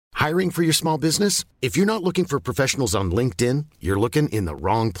Hiring for your small business? If you're not looking for professionals on LinkedIn, you're looking in the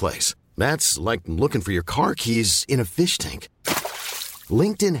wrong place. That's like looking for your car keys in a fish tank.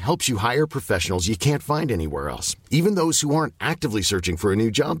 LinkedIn helps you hire professionals you can't find anywhere else, even those who aren't actively searching for a new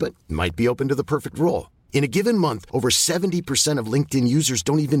job but might be open to the perfect role. In a given month, over 70% of LinkedIn users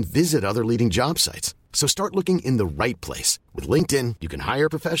don't even visit other leading job sites. So start looking in the right place. With LinkedIn, you can hire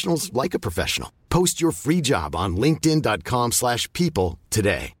professionals like a professional. Post your free job on linkedin.com/people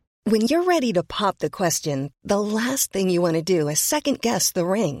today. When you're ready to pop the question, the last thing you want to do is second-guess the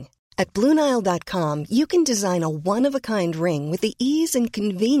ring. At BlueNile.com, you can design a one-of-a-kind ring with the ease and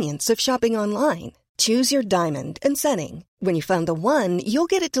convenience of shopping online. Choose your diamond and setting. When you find the one, you'll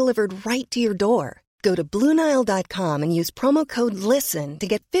get it delivered right to your door. Go to BlueNile.com and use promo code LISTEN to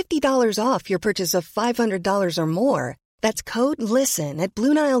get $50 off your purchase of $500 or more. That's code LISTEN at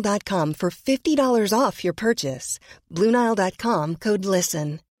BlueNile.com for $50 off your purchase. BlueNile.com, code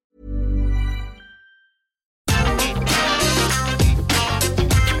LISTEN.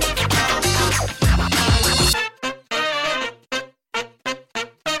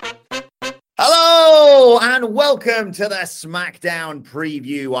 Hello and welcome to the SmackDown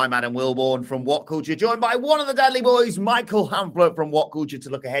preview. I'm Adam Wilborn from What Culture, joined by one of the Dudley Boys, Michael Hamflett from What Culture, to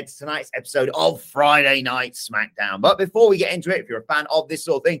look ahead to tonight's episode of Friday Night SmackDown. But before we get into it, if you're a fan of this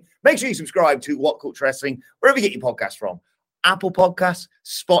sort of thing, make sure you subscribe to What Culture Wrestling, wherever you get your podcasts from. Apple Podcasts,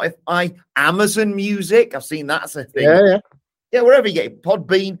 Spotify, Amazon Music. I've seen that's a thing. Yeah, wherever you get your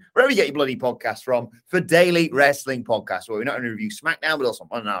Podbean, wherever you get your bloody podcast from, for daily wrestling podcasts, where we not only review SmackDown, but also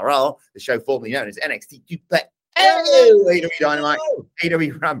on NRL, the show formerly known as NXT 2Play, AEW Dynamite,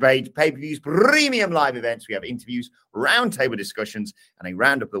 AEW Rampage, pay-per-views, premium live events. We have interviews, roundtable discussions, and a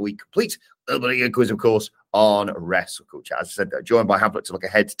roundup of the week complete. A little quiz, of course, on Wrestle Culture. As I said, joined by Hamlet to look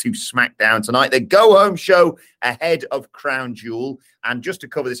ahead to SmackDown tonight, the go-home show ahead of Crown Jewel. And just to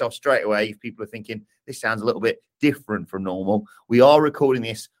cover this off straight away, if people are thinking this sounds a little bit different from normal, we are recording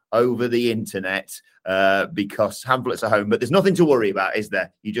this over the internet because Hamlet's at home. But there's nothing to worry about, is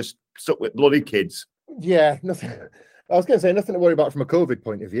there? You just stuck with bloody kids. Yeah, nothing. I was going to say nothing to worry about from a COVID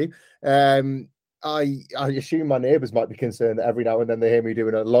point of view. I assume my neighbours might be concerned that every now and then they hear me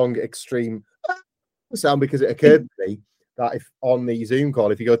doing a long, extreme sound, because it occurred to me that if on the Zoom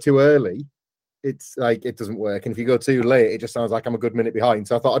call, if you go too early, it's like it doesn't work, and if you go too late, it just sounds like I'm a good minute behind.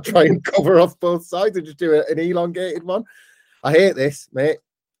 So I thought I'd try and cover off both sides and just do an elongated one. I hate this, mate.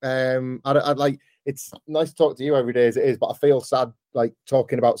 I'd like. It's nice to talk to you every day as it is, but I feel sad like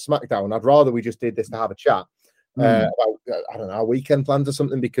talking about SmackDown. I'd rather we just did this to have a chat about I don't know, our weekend plans or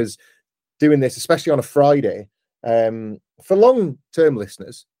something, because doing this, especially on a Friday, for long-term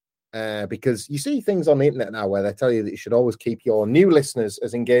listeners, because you see things on the internet now where they tell you that you should always keep your new listeners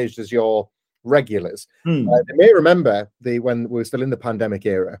as engaged as your regulars. They may remember when we were still in the pandemic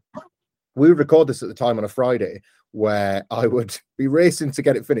era, we would record this at the time on a Friday where I would be racing to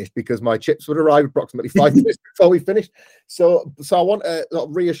get it finished because my chips would arrive approximately 5 minutes before we finished. So I want to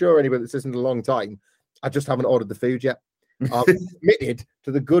reassure anybody that this isn't a long time. I just haven't ordered the food yet. I'm committed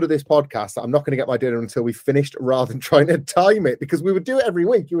to the good of this podcast that I'm not going to get my dinner until we've finished, rather than trying to time it, because we would do it every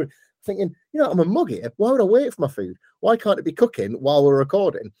week. You were thinking, I'm a mug here. Why would I wait for my food? Why can't it be cooking while we're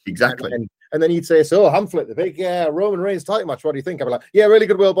recording? Exactly. And then you'd say, so Hamflett, the big Roman Reigns title match, what do you think? I'd be like, yeah, really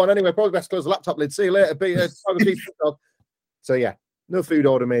good, Wilborn. Anyway, probably best close the laptop lid. See you later. So yeah, no food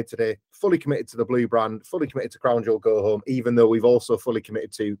order made today. Fully committed to the blue brand, fully committed to Crown Jewel Go Home, even though we've also fully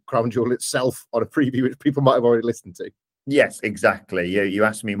committed to Crown Jewel itself on a preview, which people might have already listened to. Yes, exactly. You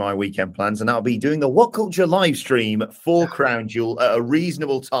asked me my weekend plans, and I'll be doing the What Culture live stream for Crown Jewel at a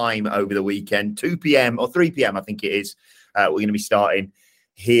reasonable time over the weekend, 2 p.m. or 3 p.m. I think it is. We're going to be starting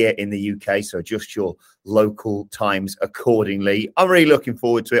here in the UK, so adjust your local times accordingly. I'm really looking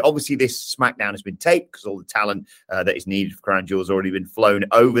forward to it. Obviously, this SmackDown has been taped because all the talent that is needed for Crown Jewel has already been flown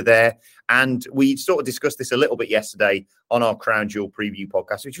over there. And we sort of discussed this a little bit yesterday on our Crown Jewel preview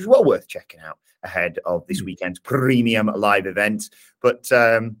podcast, which is well worth checking out ahead of this weekend's premium live event. But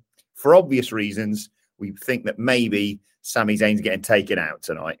for obvious reasons, we think that maybe Sami Zayn's getting taken out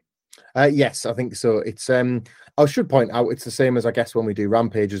tonight. Yes, I think so. It's I should point out it's the same as I guess when we do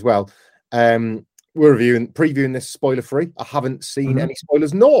Rampage as well. We're previewing this spoiler free. I haven't seen any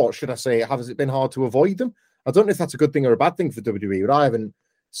spoilers, nor should I say has it been hard to avoid them. I don't know if that's a good thing or a bad thing for WWE, but I haven't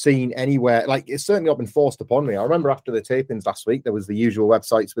seen anywhere, like it's certainly not been forced upon me. I remember after the tapings last week, there was the usual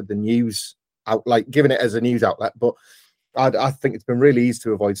websites with the news out, like giving it as a news outlet, but I think it's been really easy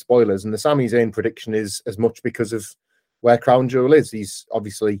to avoid spoilers. And the Sami Zayn prediction is as much because of where Crown Jewel is. He's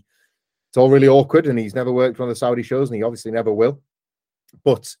obviously, it's all really awkward, and he's never worked on the Saudi shows, and he obviously never will.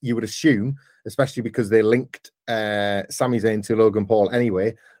 But you would assume, especially because they linked Sami Zayn to Logan Paul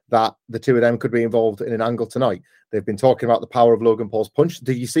anyway, that the two of them could be involved in an angle tonight. They've been talking about the power of Logan Paul's punch.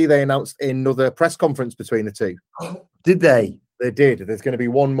 Did you see they announced another press conference between the two? Did they? They did. There's going to be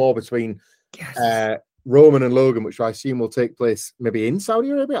one more between Roman and Logan, which I assume will take place maybe in Saudi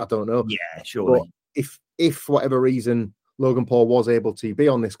Arabia. I don't know. Yeah, surely. But if for whatever reason Logan Paul was able to be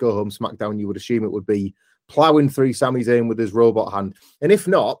on this Go Home SmackDown, you would assume it would be plowing through Sami Zayn with his robot hand. And if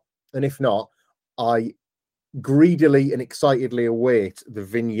not, I greedily and excitedly await the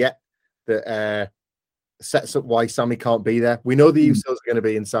vignette that sets up why Sami can't be there. We know the Usos are going to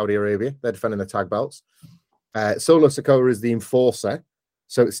be in Saudi Arabia. They're defending the tag belts. Solo Sikoa is the enforcer.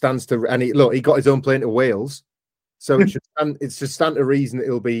 So it stands to, and he got his own plane to Wales. So it should stand to reason that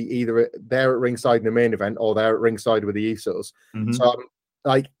it'll be either there at ringside in the main event or there at ringside with the Usos. Mm-hmm. So I'm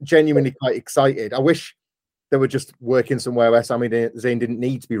like genuinely quite excited. I wish they were just working somewhere where Sami Zayn didn't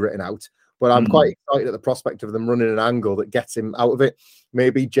need to be written out. But I'm quite excited at the prospect of them running an angle that gets him out of it.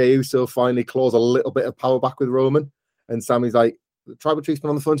 Maybe Jey Uso finally claws a little bit of power back with Roman. And Sami's like, the Tribal Chief's been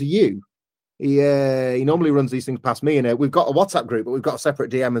on the phone to you. He normally runs these things past me. And we've got a WhatsApp group, but we've got a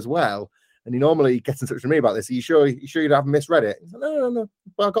separate DM as well. And he normally gets in touch with me about this. Are you sure you haven't misread it? He's like, no.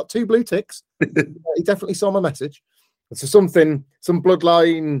 Well, I've got 2 blue ticks. He definitely saw my message. So some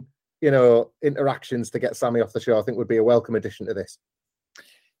bloodline, interactions to get Sami off the show, I think would be a welcome addition to this.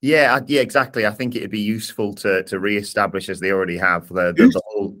 Yeah, exactly. I think it'd be useful to reestablish, as they already have, the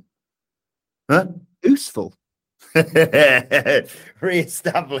whole. Huh? Useful.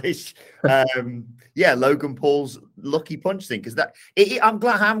 Reestablish, Logan Paul's lucky punch thing, because I am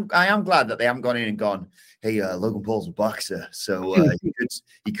glad that they haven't gone in and gone, hey, Logan Paul's a boxer, so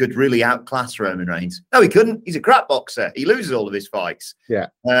he could really outclass Roman Reigns. No, he couldn't. He's a crap boxer. He loses all of his fights. Yeah.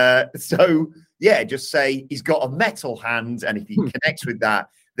 Just say he's got a metal hand, and if he connects with that,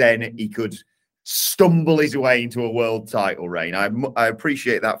 then he could stumble his way into a world title reign. I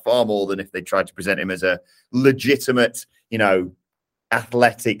appreciate that far more than if they tried to present him as a legitimate,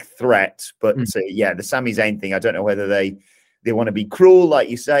 athletic threat. But the Sami Zayn thing, I don't know whether they want to be cruel, like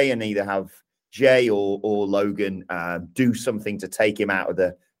you say, and either have Jey or Logan do something to take him out of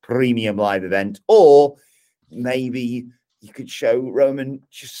the premium live event, or maybe you could show Roman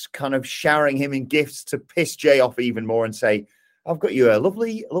just kind of showering him in gifts to piss Jey off even more and say, I've got you a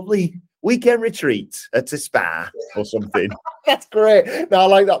lovely weekend retreat at a spa or something. That's great. No, I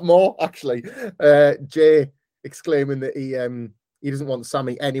like that more, actually. Jey exclaiming that he doesn't want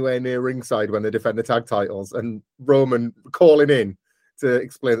Sami anywhere near ringside when they defend the tag titles, and Roman calling in to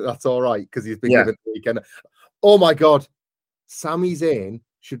explain that that's all right because he's been given the weekend. Oh my God. Sami Zayn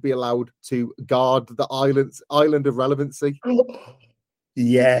should be allowed to guard the island of relevancy.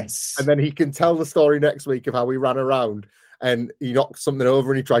 Yes. And then he can tell the story next week of how he ran around and he knocked something over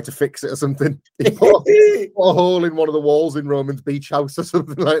and he tried to fix it or something. He put a hole in one of the walls in Roman's beach house or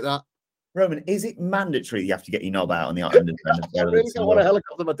something like that. Roman, is it mandatory you have to get your knob out on the island? I really don't want to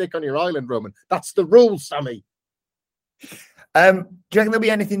helicopter my dick on your island, Roman. That's the rule, Sammy. Do you reckon there'll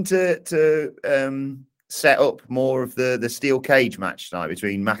be anything to set up more of the steel cage match tonight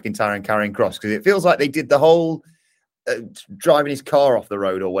between McIntyre and Karrion Kross? Because it feels like they did the whole driving his car off the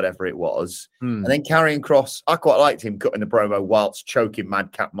road or whatever it was. And then Karrion Kross, I quite liked him cutting the promo whilst choking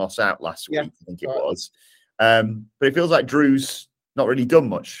Madcap Moss out last week, I think it was. But it feels like Drew's not really done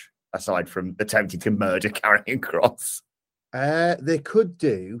much aside from attempting to murder Karrion Kross. They could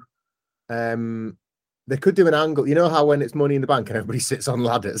do an angle. You know how when it's Money in the Bank and everybody sits on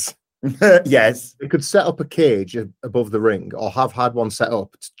ladders? Yes. They could set up a cage above the ring or have had one set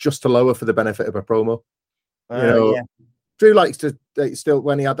up just to lower for the benefit of a promo. Drew likes to still,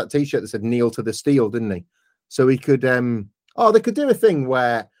 when he had that t-shirt that said kneel to the steel, didn't he? So he could they could do a thing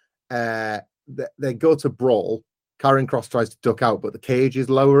where they go to brawl, Karrion Kross tries to duck out, but the cage is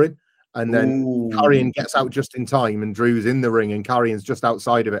lowering, and then Karrion gets out just in time, and Drew's in the ring and Karrion's just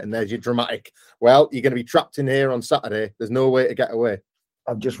outside of it, and there's your dramatic, well, you're going to be trapped in here on Saturday, there's no way to get away.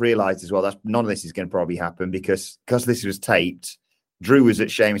 I've just realised as well that none of this is going to probably happen because this was taped. Drew was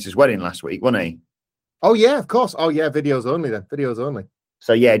at Sheamus's wedding last week, wasn't he? Oh, yeah, of course. Oh, yeah, videos only then. Videos only.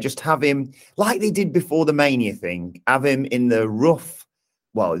 So, yeah, just have him, like they did before the Mania thing, have him in the rough,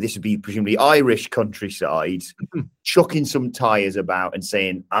 well, this would be presumably Irish countryside, chucking some tyres about and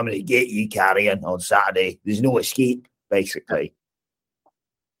saying, I'm going to get you, Karrion, on Saturday. There's no escape, basically.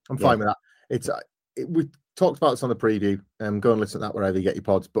 I'm fine with that. We talked about this on the preview. Go and listen to that wherever you get your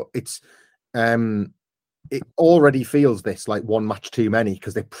pods. But it's it already feels this like one match too many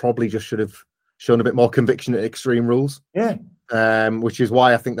because they probably just should have shown a bit more conviction at Extreme Rules. Yeah. Which is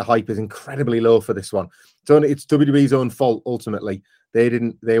why I think the hype is incredibly low for this one. It's WWE's own fault, ultimately.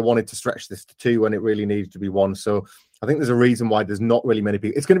 They wanted to stretch this to 2 when it really needed to be 1. So I think there's a reason why there's not really many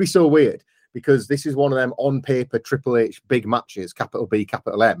people. It's going to be so weird because this is one of them on paper Triple H big matches, capital B,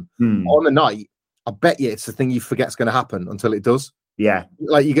 capital M. On the night, I bet you it's the thing you forget's going to happen until it does. Yeah.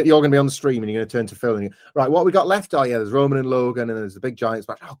 Like you're going to be on the stream and you're going to turn to Phil and you right, what we got left? Oh, yeah, there's Roman and Logan and there's the big Giants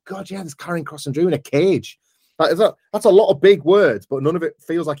match. Oh, God, yeah, there's Karrion Kross and Drew in a cage. That's a lot of big words, but none of it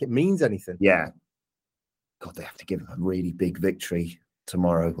feels like it means anything. Yeah. God, they have to give him a really big victory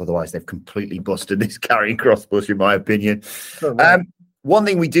tomorrow. Otherwise, they've completely busted this Karrion Kross push, in my opinion. One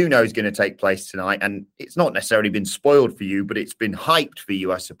thing we do know is going to take place tonight, and it's not necessarily been spoiled for you, but it's been hyped for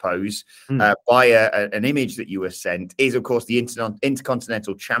you, I suppose, by an image that you were sent, is, of course, the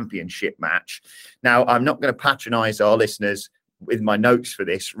Intercontinental Championship match. Now, I'm not going to patronize our listeners with my notes for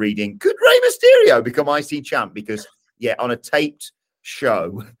this, reading, could Rey Mysterio become IC champ? Because, yeah, on a taped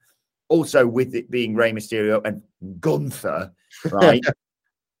show, also with it being Rey Mysterio and Gunther, right?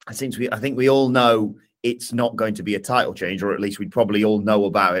 I think we all know it's not going to be a title change, or at least we probably all know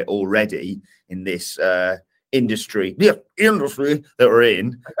about it already in this industry that we're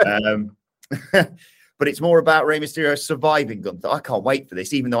in. But it's more about Rey Mysterio surviving Gunther. I can't wait for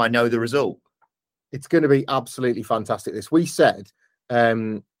this, even though I know the result. It's going to be absolutely fantastic. This we said, I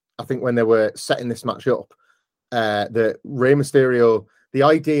think when they were setting this match up, that Rey Mysterio, the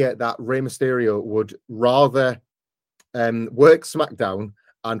idea that Rey Mysterio would rather work SmackDown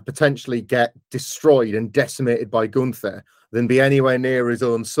and potentially get destroyed and decimated by Gunther than be anywhere near his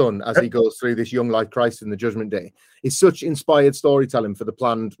own son as he goes through this young life crisis in the Judgment Day is such inspired storytelling for the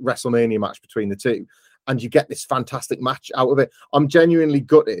planned WrestleMania match between the two. And you get this fantastic match out of it. I'm genuinely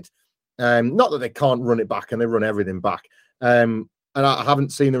gutted. Not that they can't run it back, and they run everything back. And I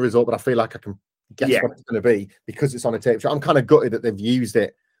haven't seen the result, but I feel like I can guess what it's going to be because it's on a tape show. I'm kind of gutted that they've used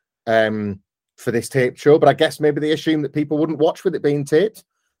it for this tape show, but I guess maybe they assume that people wouldn't watch with it being taped.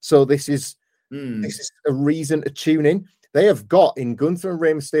 So this is a reason to tune in. They have got in Gunther and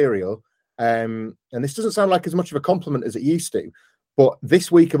Rey Mysterio, and this doesn't sound like as much of a compliment as it used to, but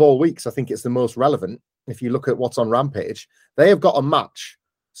this week of all weeks, I think it's the most relevant. If you look at what's on Rampage, they have got a match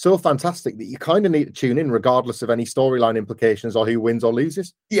so fantastic that you kind of need to tune in regardless of any storyline implications or who wins or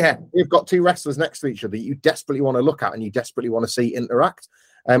loses. Yeah. You've got two wrestlers next to each other that you desperately want to look at and you desperately want to see interact.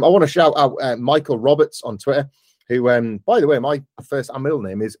 I want to shout out Michael Roberts on Twitter, who, by the way, my first and middle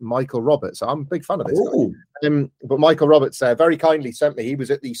name is Michael Roberts. So I'm a big fan of this guy. But Michael Roberts very kindly sent me, he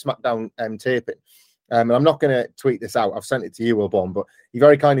was at the SmackDown taping. And I'm not going to tweet this out. I've sent it to you, Wilborn, but he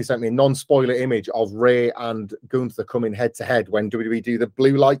very kindly sent me a non-spoiler image of Rey and Gunther coming head-to-head when WWE do the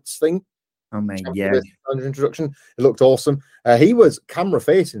blue lights thing. Oh, man, yeah. Introduction. It looked awesome. He was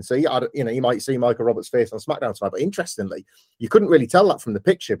camera-facing, so you might see Michael Roberts' face on SmackDown tonight, but interestingly, you couldn't really tell that from the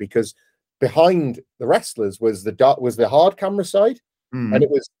picture because behind the wrestlers was the hard camera side, and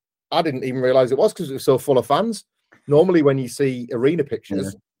I didn't even realize it was because it was so full of fans. Normally, when you see arena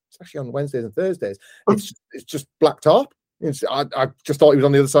pictures, especially on Wednesdays and Thursdays, it's just black top. I just thought he was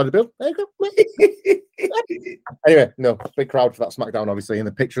on the other side of the bill. There you go. Anyway, no, big crowd for that SmackDown, obviously, and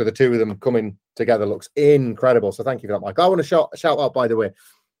the picture of the two of them coming together looks incredible. So thank you for that, Mike. I want to shout out, by the way,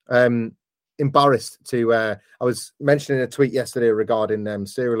 embarrassed to I was mentioning a tweet yesterday regarding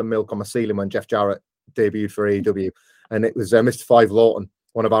cereal and milk on my ceiling when Jeff Jarrett debuted for AEW, and it was Mr. Five Lawton,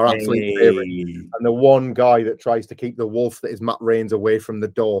 one of our absolute favorites, and the one guy that tries to keep the wolf that is Matt Reigns away from the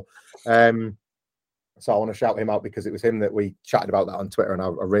door. So I want to shout him out because it was him that we chatted about that on Twitter, and I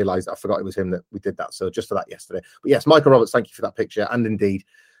realized I forgot it was him that we did that. So just for that yesterday. But yes, Michael Roberts, thank you for that picture. And indeed,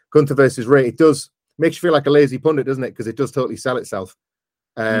 Gunther versus Rey, it does makes you feel like a lazy pundit, doesn't it? Because it does totally sell itself.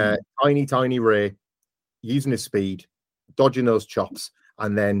 Tiny Rey using his speed, dodging those chops,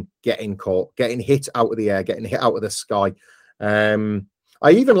 and then getting caught, getting hit out of the air, getting hit out of the sky.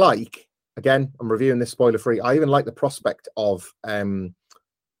 I even like, again, I'm reviewing this spoiler free, I even like the prospect of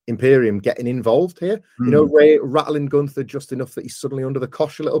Imperium getting involved here. You know, Rey rattling Gunther just enough that he's suddenly under the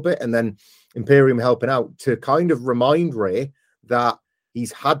cosh a little bit, and then Imperium helping out to kind of remind Rey that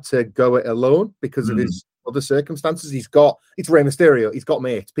he's had to go it alone because of his other circumstances. It's Rey Mysterio, he's got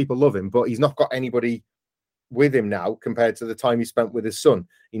mates, people love him, but he's not got anybody with him now compared to the time he spent with his son.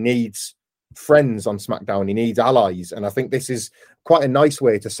 He needs friends on SmackDown, he needs allies, and I think this is quite a nice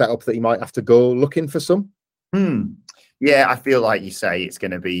way to set up that he might have to go looking for some. Yeah, I feel like you say it's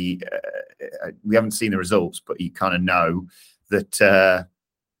going to be, we haven't seen the results, but you kind of know that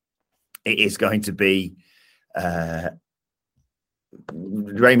it is going to be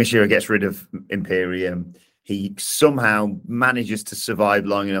Rey Mysterio gets rid of Imperium. He somehow manages to survive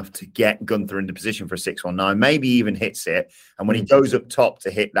long enough to get Gunther into position for a 619, maybe even hits it. And when he goes up top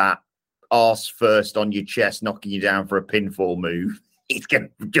to hit that arse first on your chest, knocking you down for a pinfall move, he's going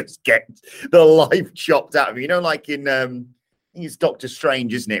to just get the life chopped out of him. You know, like in, I think it's Doctor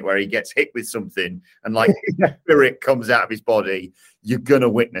Strange, isn't it? Where he gets hit with something and like spirit comes out of his body. You're going to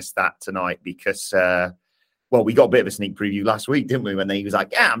witness that tonight because, well, we got a bit of a sneak preview last week, didn't we? When he was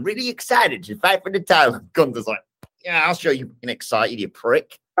like, yeah, I'm really excited to fight for the title. Gunther's like, yeah, I'll show you being excited, you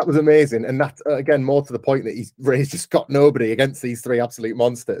prick. That was amazing. And that, again, more to the point that he's just got nobody against these three absolute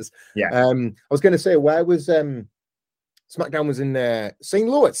monsters. Yeah. I was going to say, where was SmackDown was in St.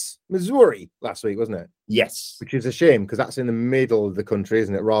 Louis, Missouri last week, wasn't it? Yes. Which is a shame because that's in the middle of the country,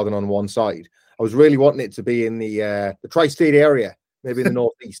 isn't it? Rather than on one side. I was really wanting it to be in the tri-state area, maybe in the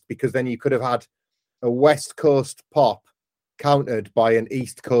Northeast, because then you could have had a West Coast pop countered by an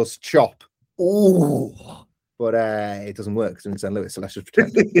East Coast chop. Ooh. But it doesn't work because in St. Louis, so let's just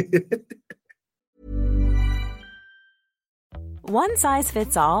pretend. One size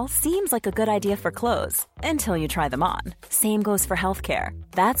fits all seems like a good idea for clothes until you try them on. Same goes for healthcare.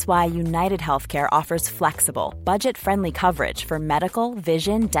 That's why United Healthcare offers flexible, budget-friendly coverage for medical,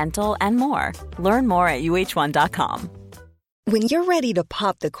 vision, dental, and more. Learn more at uh1.com. When you're ready to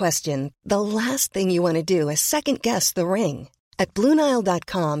pop the question, the last thing you want to do is second-guess the ring. At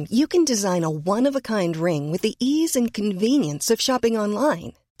BlueNile.com, you can design a one-of-a-kind ring with the ease and convenience of shopping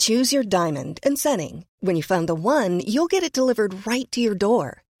online. Choose your diamond and setting. When you find the one, you'll get it delivered right to your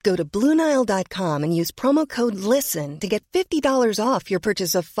door. Go to BlueNile.com and use promo code LISTEN to get $50 off your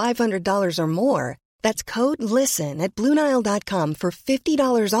purchase of $500 or more. That's code LISTEN at BlueNile.com for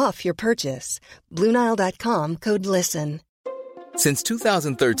 $50 off your purchase. BlueNile.com, code LISTEN. Since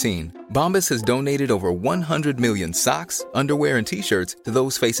 2013, Bombas has donated over 100 million socks, underwear, and T-shirts to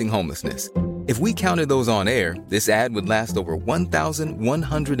those facing homelessness. If we counted those on air, this ad would last over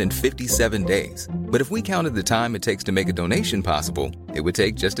 1,157 days. But if we counted the time it takes to make a donation possible, it would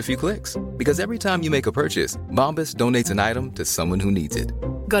take just a few clicks. Because every time you make a purchase, Bombas donates an item to someone who needs it.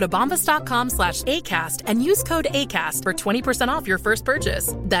 Go to bombas.com/ACAST and use code ACAST for 20% off your first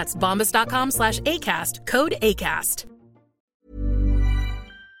purchase. That's bombas.com/ACAST, code ACAST.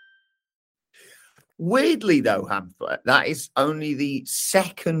 Weirdly, though, Hamlet, that is only the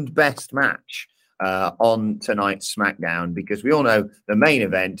second best match on tonight's SmackDown because we all know the main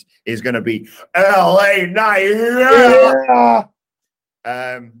event is going to be LA Knight.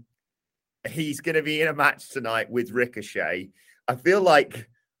 He's going to be in a match tonight with Ricochet. I feel like,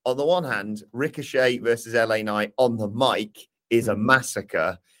 on the one hand, Ricochet versus LA Knight on the mic is a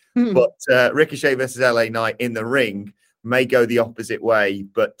massacre, but Ricochet versus LA Knight in the ring may go the opposite way,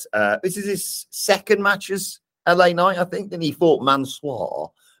 but this is his second match as LA Knight, I think. Then he fought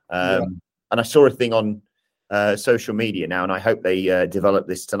Mansoor. And I saw a thing on social media now, and I hope they develop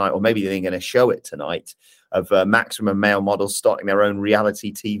this tonight, or maybe they're going to show it tonight, of Maximum Male Models starting their own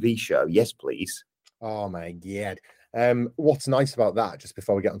reality TV show. Yes, please. Oh, my God. What's nice about that, just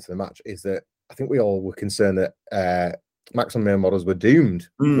before we get onto the match, is that I think we all were concerned that Maximum Male Models were doomed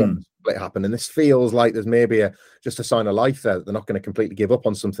when it happened, and this feels like there's maybe just a sign of life there that they're not going to completely give up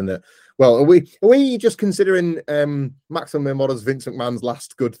on something that. Well, are we just considering Maximum Male Models Vince McMahon's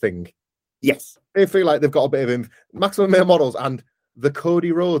last good thing? Yes, they feel like they've got a bit of Maximum Male Models and the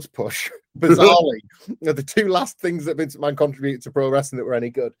Cody Rhodes push. Bizarrely, the two last things that Vince McMahon contributed to pro wrestling that were any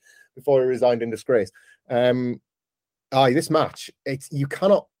good before he resigned in disgrace. This match, you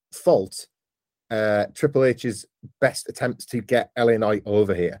cannot fault Triple H's best attempts to get LA Knight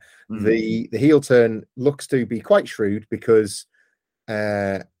over here. The heel turn looks to be quite shrewd because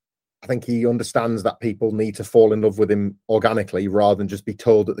I think he understands that people need to fall in love with him organically rather than just be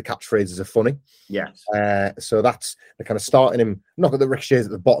told that the catchphrases are funny. Yes. So that's the kind of starting him, not that the Ricochet's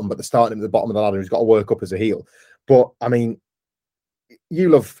at the bottom, but they're starting him at the bottom of the ladder. He's got to work up as a heel. But I mean, you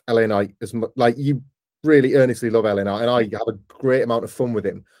love LA Knight as much, like you really earnestly love LA Knight, and I have a great amount of fun with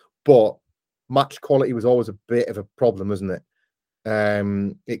him. But match quality was always a bit of a problem, wasn't it?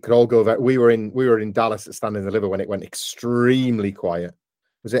 It could all go very. We were in Dallas at Stand and Deliver when it went extremely quiet.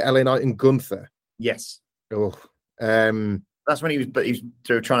 Was it LA Knight and Gunther? Yes. Oh, that's when he was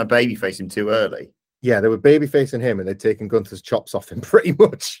trying to babyface him too early. Yeah, they were babyfacing him and they'd taken Gunther's chops off him pretty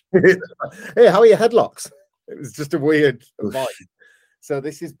much. Hey, how are your headlocks? It was just a weird vibe. So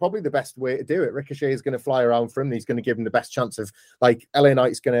this is probably the best way to do it. Ricochet is going to fly around for him. He's going to give him the best chance of, like, LA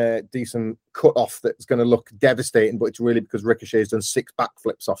Knight's going to do some cut off that's going to look devastating, but it's really because Ricochet's done 6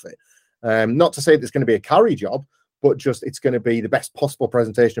 backflips off it. Not to say that it's going to be a carry job, but just it's going to be the best possible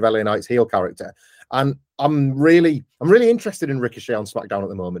presentation of LA Knight's heel character. And I'm really interested in Ricochet on SmackDown at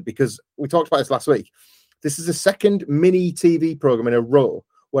the moment because we talked about this last week. This is the second mini TV program in a row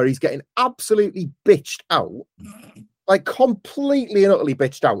where he's getting absolutely bitched out like completely and utterly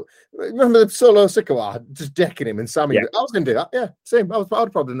bitched out. Remember the Solo Sikoa just decking him and Sammy? Yeah. I was going to do that. Yeah, same. I'd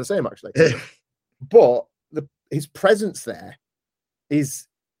probably done the same actually. But his presence there is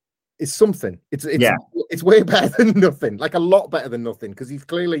something. It's way better than nothing. Like a lot better than nothing, because he's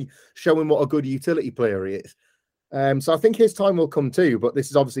clearly showing what a good utility player he is. So I think his time will come too. But this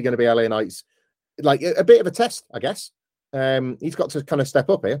is obviously going to be LA Knight's like a bit of a test, I guess. He's got to kind of step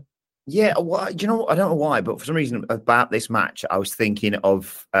up here. Yeah, well, you know, I don't know why, but for some reason about this match, I was thinking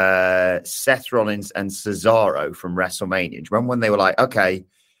of Seth Rollins and Cesaro from WrestleMania. Do you remember when they were like, okay,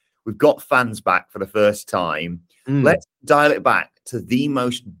 we've got fans back for the first time. Let's dial it back to the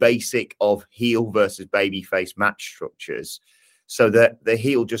most basic of heel versus babyface match structures, so that the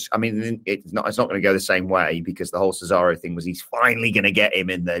heel just, I mean, it's not going to go the same way, because the whole Cesaro thing was he's finally going to get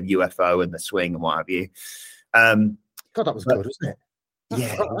him in the UFO and the swing and what have you. God, that was good, wasn't it?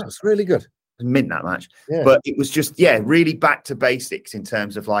 Yeah, that was really good. Mint that match. Yeah. But it was just, really back to basics in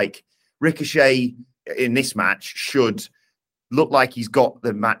terms of like Ricochet in this match should look like he's got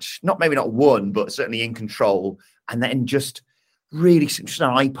the match, maybe not won, but certainly in control. And then just really just an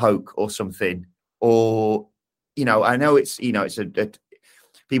eye poke or something. Or, you know, I know it's, you know, it's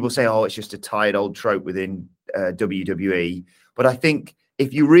people say, oh, it's just a tired old trope within WWE. But I think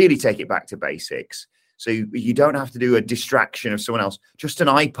if you really take it back to basics, so you don't have to do a distraction of someone else, just an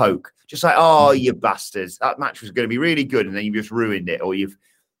eye poke, just like, oh, you bastards, that match was going to be really good, and then you've just ruined it, or you've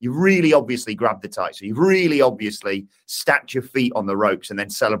really obviously grabbed the title, so you've really obviously stacked your feet on the ropes and then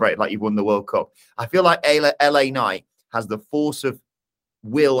celebrated like you've won the World Cup. I feel like LA Knight has the force of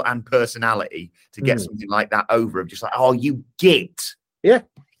will and personality to get something like that over, of just like, oh, you git. Yeah,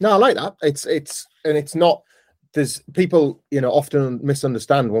 no, I like that. It's not. There's people, you know, often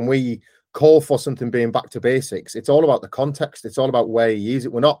misunderstand when we call for something being back to basics. It's all about the context. It's all about where you use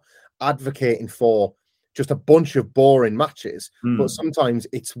it. We're not advocating for just a bunch of boring matches, but sometimes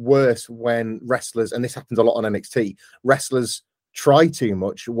it's worse when wrestlers, and this happens a lot on NXT, wrestlers try too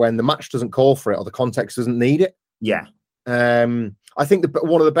much when the match doesn't call for it or the context doesn't need it. Yeah. I think that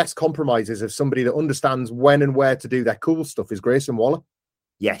one of the best compromises of somebody that understands when and where to do their cool stuff is Grayson Waller.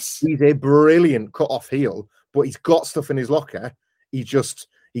 Yes. He's a brilliant cut-off heel, but he's got stuff in his locker.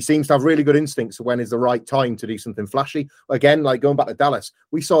 He seems to have really good instincts of when is the right time to do something flashy. Again, like going back to Dallas,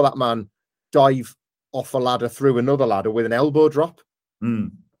 we saw that man dive off a ladder through another ladder with an elbow drop.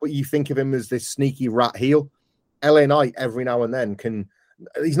 But you think of him as this sneaky rat heel. LA Knight every now and then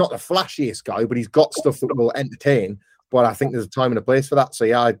he's not the flashiest guy, but he's got stuff that will entertain. But I think there's a time and a place for that. So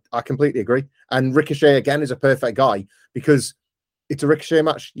yeah, I completely agree. And Ricochet again is a perfect guy, because it's a Ricochet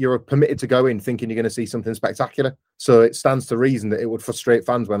match. You're permitted to go in thinking you're going to see something spectacular. So it stands to reason that it would frustrate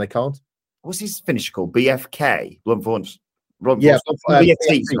fans when they can't. What's his finisher called? BFK? Blunt Force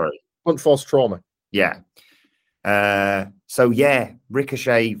BFT, sorry. Blunt Force Trauma. Yeah. So yeah,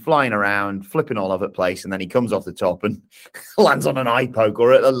 Ricochet flying around, flipping all over the place, and then he comes off the top and lands on an eye poke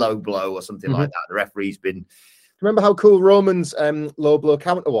or a low blow or something like that. The referee's been... Remember how cool Roman's low blow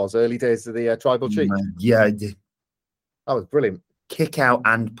counter was early days of the Tribal Chief? Yeah, I did. That was brilliant. Kick out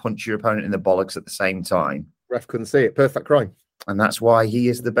and punch your opponent in the bollocks at the same time. Ref couldn't see it. Perfect crime. And that's why he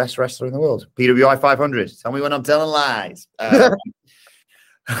is the best wrestler in the world. PWI 500. Tell me when I'm telling lies.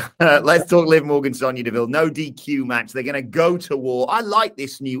 Let's talk Liv Morgan, Sonya Deville. No DQ match. They're going to go to war. I like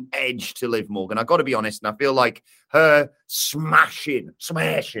this new edge to Liv Morgan. I've got to be honest. And I feel like her smashing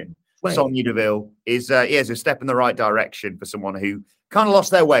Sonya Deville is a step in the right direction for someone who kind of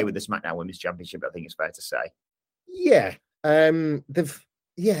lost their way with the SmackDown Women's Championship, I think it's fair to say. Yeah.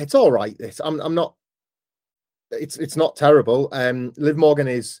 It's all right. I'm not. It's not terrible. Liv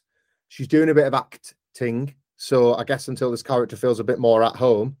Morgan she's doing a bit of acting, so I guess until this character feels a bit more at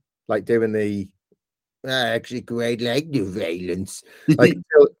home, like doing the actually quite like the violence, like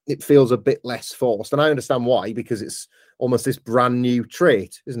it feels a bit less forced, and I understand why, because it's almost this brand new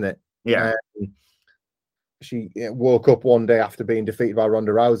trait, isn't it? Yeah. She woke up one day after being defeated by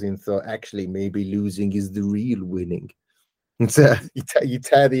Ronda Rousey and thought, actually, maybe losing is the real winning. And so you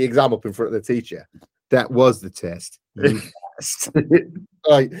tear the exam up in front of the teacher. That was the test.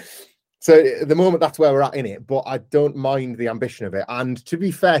 Right. So at the moment, that's where we're at in it. But I don't mind the ambition of it. And to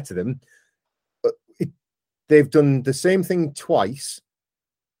be fair to them, they've done the same thing twice.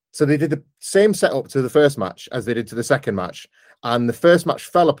 So they did the same setup to the first match as they did to the second match. And the first match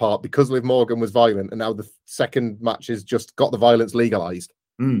fell apart because Liv Morgan was violent. And now the second match has just got the violence legalized.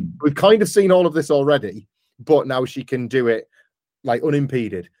 We've kind of seen all of this already, but now she can do it like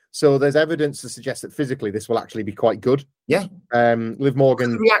unimpeded. So there's evidence to suggest that physically this will actually be quite good. Yeah. Liv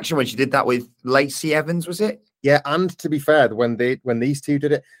Morgan. Reaction when she did that with Lacey Evans, was it? Yeah. And to be fair, when these two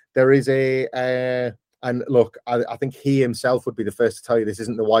did it, there is a And look, I think he himself would be the first to tell you this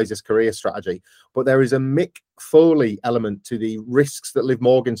isn't the wisest career strategy. But there is a Mick Foley element to the risks that Liv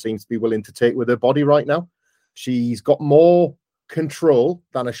Morgan seems to be willing to take with her body right now. She's got more control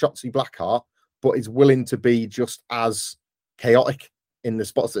than a Shotzi Blackheart, but is willing to be just as chaotic in the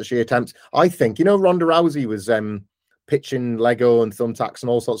spots that she attempts. I think, Ronda Rousey was pitching Lego and thumbtacks and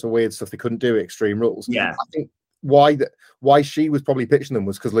all sorts of weird stuff they couldn't do at Extreme Rules. Yeah. I think why she was probably pitching them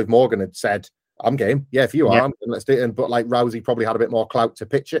was because Liv Morgan had said, I'm game. Yeah, if you are, let's do it. But like Rousey probably had a bit more clout to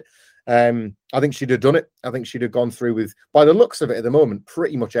pitch it. I think she'd have done it. I think she'd have gone through with, by the looks of it at the moment,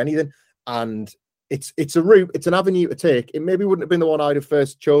 pretty much anything. And it's a route, it's an avenue to take. It maybe wouldn't have been the one I'd have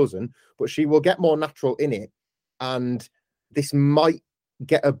first chosen, but she will get more natural in it. And this might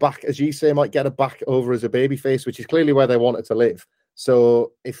get her back, as you say, might get her back over as a babyface, which is clearly where they want her to live.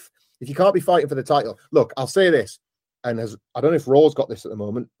 So if you can't be fighting for the title, look, I'll say this, and I don't know if Raw's got this at the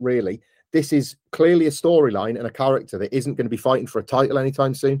moment, really. This is clearly a storyline and a character that isn't going to be fighting for a title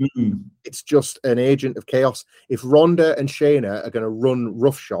anytime soon. Mm-hmm. It's just an agent of chaos. If Ronda and Shayna are going to run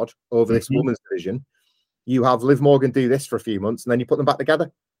roughshod over this women's division, you have Liv Morgan do this for a few months, and then you put them back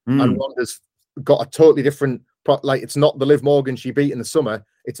together. And Ronda's got a totally different, like, it's not the Liv Morgan she beat in the summer.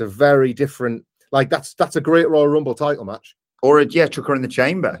 It's a very different, like, that's a great Royal Rumble title match. Or, took her in the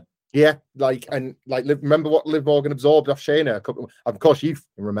chamber. Yeah, remember what Liv Morgan absorbed off Shayna? Of course, you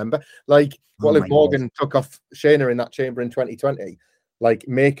remember. Like, what Liv Morgan took off Shayna in that chamber in 2020. Like,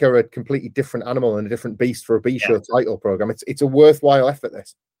 make her a completely different animal and a different beast for a B-show title program. It's a worthwhile effort,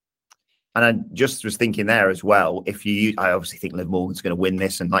 this. And I just was thinking there as well, I obviously think Liv Morgan's going to win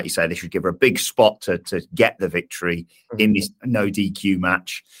this. And like you say, they should give her a big spot to get the victory in this no DQ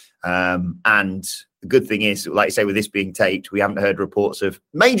match. And the good thing is, like you say, with this being taped, we haven't heard reports of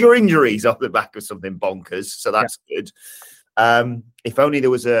major injuries off the back of something bonkers. So that's good. If only there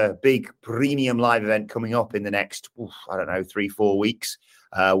was a big premium live event coming up in the next, 3-4 weeks,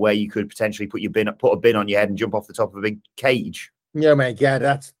 where you could potentially put a bin on your head and jump off the top of a big cage. Yeah, mate. Yeah,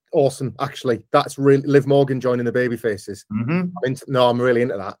 that's awesome. Actually, that's really Liv Morgan joining the baby faces. Mm-hmm. I'm really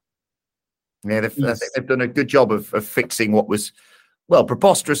into that. Yeah, they've done a good job of fixing what was, well,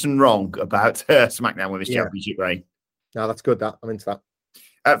 preposterous and wrong about SmackDown Women's Championship reign. No, that's good. I'm into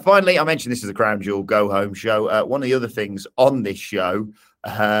that. Finally, I mentioned this is a Crown Jewel go-home show. One of the other things on this show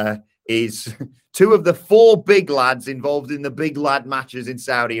is two of the 4 big lads involved in the big lad matches in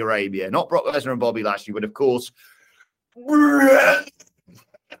Saudi Arabia. Not Brock Lesnar and Bobby Lashley, but of course, and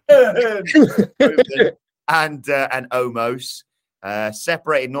Omos,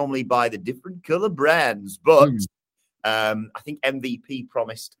 separated normally by the different color brands. But I think MVP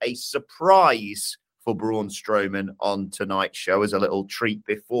promised a surprise for Braun Strowman on tonight's show as a little treat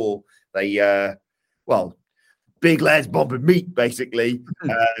before they, big lads bumping meat, basically,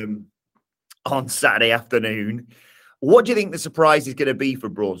 on Saturday afternoon. What do you think the surprise is going to be for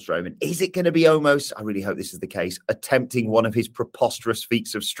Braun Strowman? Is it going to be almost, I really hope this is the case, attempting one of his preposterous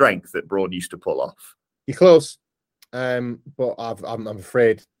feats of strength that Braun used to pull off? You're close. But I'm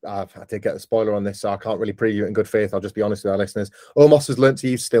afraid I did get a spoiler on this, so I can't really preview it in good faith. I'll just be honest with our listeners. Omos has learnt to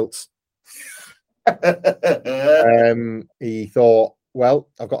use stilts. He thought, well,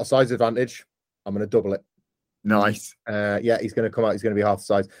 I've got a size advantage. I'm going to double it. Nice. He's going to come out. He's going to be half the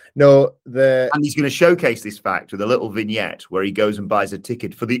size. And he's going to showcase this fact with a little vignette where he goes and buys a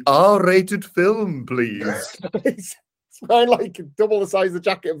ticket for the R-rated film, please. It's like double the size of the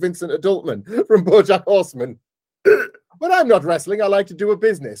jacket of Vincent Adultman from BoJack Horseman. When I'm not wrestling, I like to do a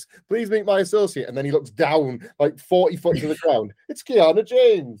business. Please meet my associate. And then he looks down like 40 foot to the ground. It's Kiana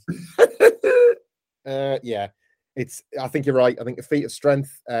James. I think you're right. I think the feat of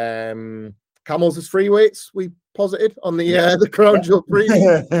strength. Camels as free weights, we posited on the Crown Jewel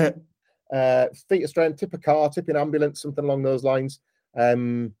preview. Feat of strength, tip a car, tip an ambulance, something along those lines. I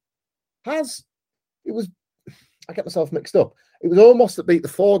get myself mixed up. It was almost that beat the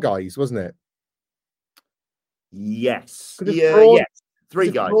 4 guys, wasn't it? Yes. Yes.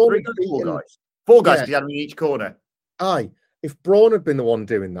 3 guys. 4 guys. 4 guys because he had them in each corner. Aye. If Braun had been the one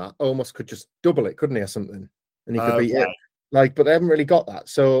doing that, Omos could just double it, couldn't he, or something? And he could beat it. But they haven't really got that.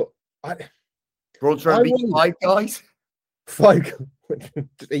 So Braun trying to beat 5 guys? 5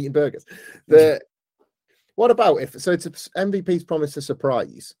 just eating burgers. What about it's MVP's promised a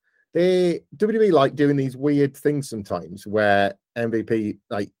surprise. WWE like doing these weird things sometimes where MVP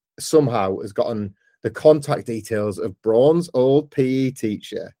somehow has gotten the contact details of Braun's old PE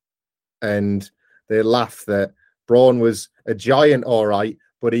teacher, and they laugh that Braun was a giant, all right,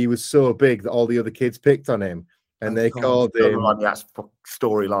 but he was so big that all the other kids picked on him, and they called him that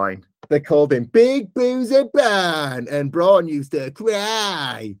storyline. They called him Big Boozer Braun, and Braun used to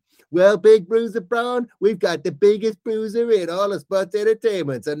cry. well, Big Bruiser Braun, we've got the biggest bruiser in all of sports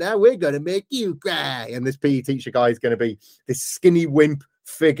entertainment, so now we're going to make you cry. And this PE teacher guy is going to be this skinny wimp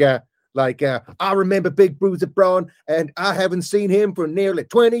figure. Like, I remember Big Bruiser Braun, and I haven't seen him for nearly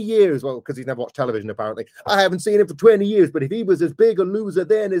 20 years. Well, because he's never watched television, apparently. I haven't seen him for 20 years, but if he was as big a loser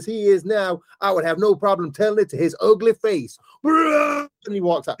then as he is now, I would have no problem telling it to his ugly face. And he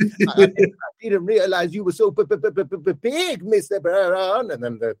walks out. I didn't realize you were so big, Mr. Braun. And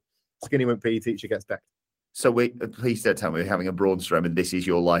then the skinny wimp PE teacher gets decked. So please don't tell me we're having a Braun Strowman This Is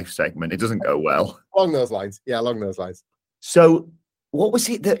Your Life segment. It doesn't go well. Along those lines. Yeah, along those lines. So what was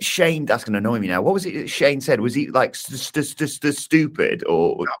it that Shane, that's going to annoy me now. What was it that Shane said? Was he like stupid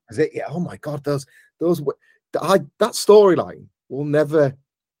or? That was it. Yeah. Oh my God. That storyline will never,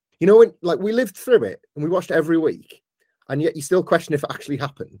 when like we lived through it and we watched it every week and yet you still question if it actually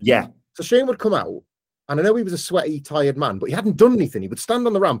happened. Yeah. So Shane would come out and I know he was a sweaty, tired man, but he hadn't done anything. He would stand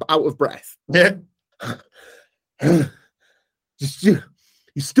on the ramp out of breath. Yeah. You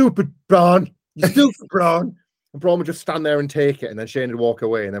stupid Braun. You stupid Braun. And Braun would just stand there and take it, and then Shane would walk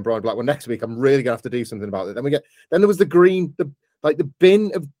away, and then Braun would be like, well, next week I'm really gonna have to do something about it. Then there was the green, the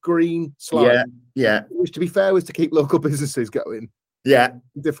bin of green slime. Yeah. Which, to be fair, was to keep local businesses going. Yeah.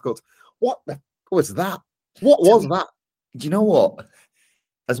 Difficult. What was that? What was that? Do you know what?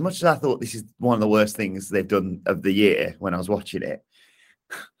 As much as I thought this is one of the worst things they've done of the year when I was watching it,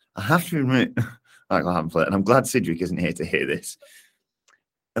 I have to admit, Michael Hamflett, and I'm glad Cedric isn't here to hear this.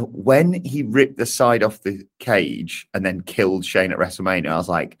 When he ripped the side off the cage and then killed Shane at WrestleMania, I was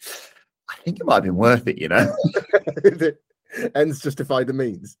like, I think it might have been worth it, Ends justify the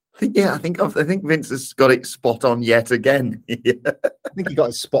means. I think Vince has got it spot on yet again. I think he got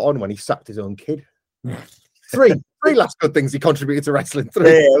it spot on when he sacked his own kid. Three last good things he contributed to wrestling.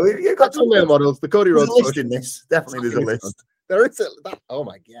 We've got some male models. The Cody Rhodes list in this. Definitely there's a list. There is oh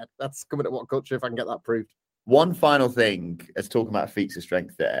my God, that's coming at What Culture if I can get that proved. One final thing, as talking about feats of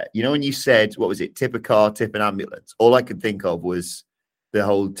strength there, when you said, what was it, tip a car, tip an ambulance, all I could think of was the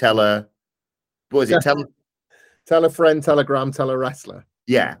whole tell a friend, telegram, tell a wrestler.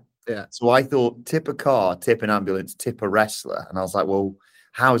 Yeah. So I thought tip a car, tip an ambulance, tip a wrestler. And I was like, well,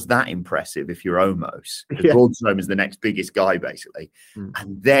 how is that impressive if you're Omos? Because Braun Strowman's the next biggest guy, basically.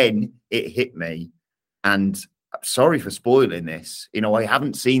 And then it hit me, and I'm sorry for spoiling this. I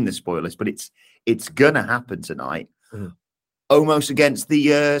haven't seen the spoilers, but it's gonna happen tonight. Omos against the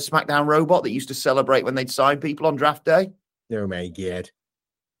SmackDown robot that used to celebrate when they'd sign people on draft day. Oh my God.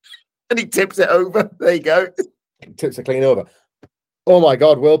 And he tips it over. There you go. Tips it clean over. Oh my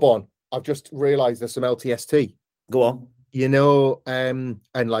God, Wilborn. I've just realized there's some LTST. Go on. And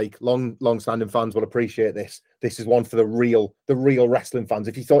like long-standing fans will appreciate this. This is one for the real wrestling fans.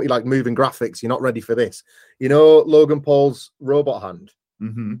 If you thought you like moving graphics, you're not ready for this. Logan Paul's robot hand.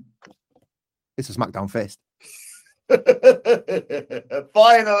 Mm-hmm. It's a SmackDown fist.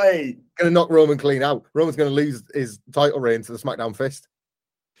 Finally. Going to knock Roman clean out. Roman's going to lose his title reign to the SmackDown fist.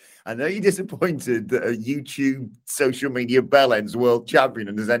 I know you're disappointed that a YouTube social media bellends world champion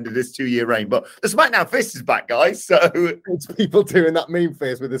and has ended his 2-year reign, but the SmackDown fist is back, guys. So it's people doing that meme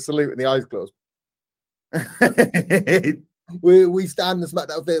face with the salute and the eyes closed. we stand the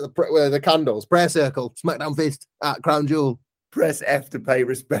SmackDown fist, the candles, prayer circle, SmackDown fist at Crown Jewel. Press F to pay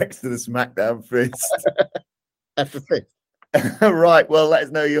respects to the SmackDown fist. F for fist. Right. Well, let us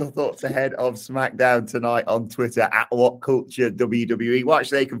know your thoughts ahead of SmackDown tonight on Twitter at WhatCultureWWE. Well,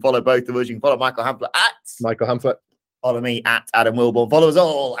 actually, you can follow both of us. You can follow Michael Hamflett at Michael Hamflett. Follow me at Adam Wilborn. Follow us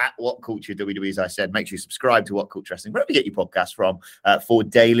all at What Culture WWE. As I said, make sure you subscribe to What Culture Wrestling, wherever you get your podcasts from, for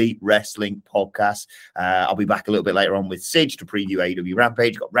daily wrestling podcasts. I'll be back a little bit later on with Sidge to preview AEW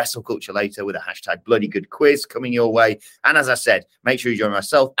Rampage. Got Wrestle Culture later with a hashtag Bloody Good quiz coming your way. And as I said, make sure you join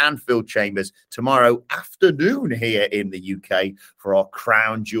myself and Phil Chambers tomorrow afternoon here in the UK for our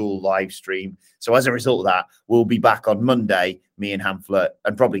Crown Jewel live stream. So as a result of that, we'll be back on Monday, me and Hamflett,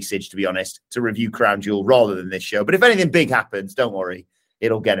 and probably Sidge, to be honest, to review Crown Jewel rather than this show. But if anything big happens, don't worry,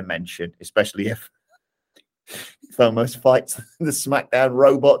 it'll get a mention, especially if Omos fights the SmackDown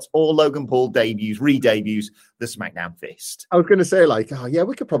robots or Logan Paul re-debuts the SmackDown fist. I was going to say,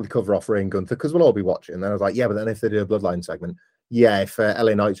 we could probably cover off Ray and Gunther because we'll all be watching. And then I was like, but then if they do a Bloodline segment, if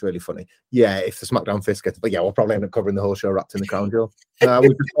LA Knight's really funny, if the SmackDown fist gets, but we'll probably end up covering the whole show wrapped in the Crown Jewel. We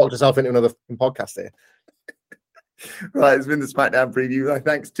just talked ourselves into another podcast here. Right, it's been the SmackDown preview.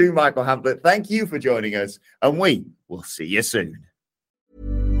 Thanks to Michael Hamflett. Thank you for joining us, and we will see you soon.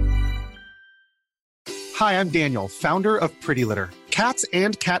 Hi, I'm Daniel, founder of Pretty Litter. Cats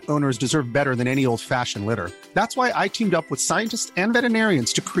and cat owners deserve better than any old-fashioned litter. That's why I teamed up with scientists and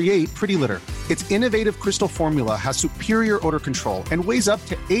veterinarians to create Pretty Litter. Its innovative crystal formula has superior odor control and weighs up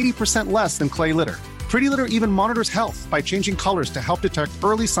to 80% less than clay litter. Pretty Litter even monitors health by changing colors to help detect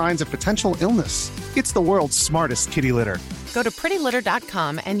early signs of potential illness. It's the world's smartest kitty litter. Go to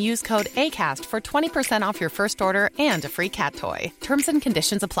prettylitter.com and use code ACAST for 20% off your first order and a free cat toy. Terms and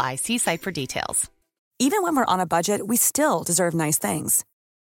conditions apply. See site for details. Even when we're on a budget, we still deserve nice things.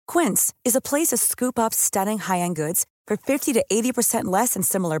 Quince is a place to scoop up stunning high-end goods for 50 to 80% less than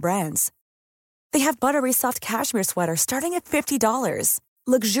similar brands. They have buttery soft cashmere sweaters starting at $50,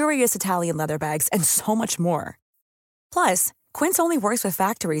 luxurious Italian leather bags, and so much more. Plus, Quince only works with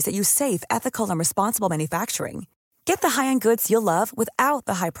factories that use safe, ethical, and responsible manufacturing. Get the high-end goods you'll love without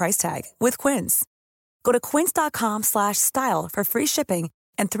the high price tag with Quince. Go to quince.com/style for free shipping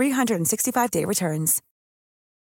and 365-day returns.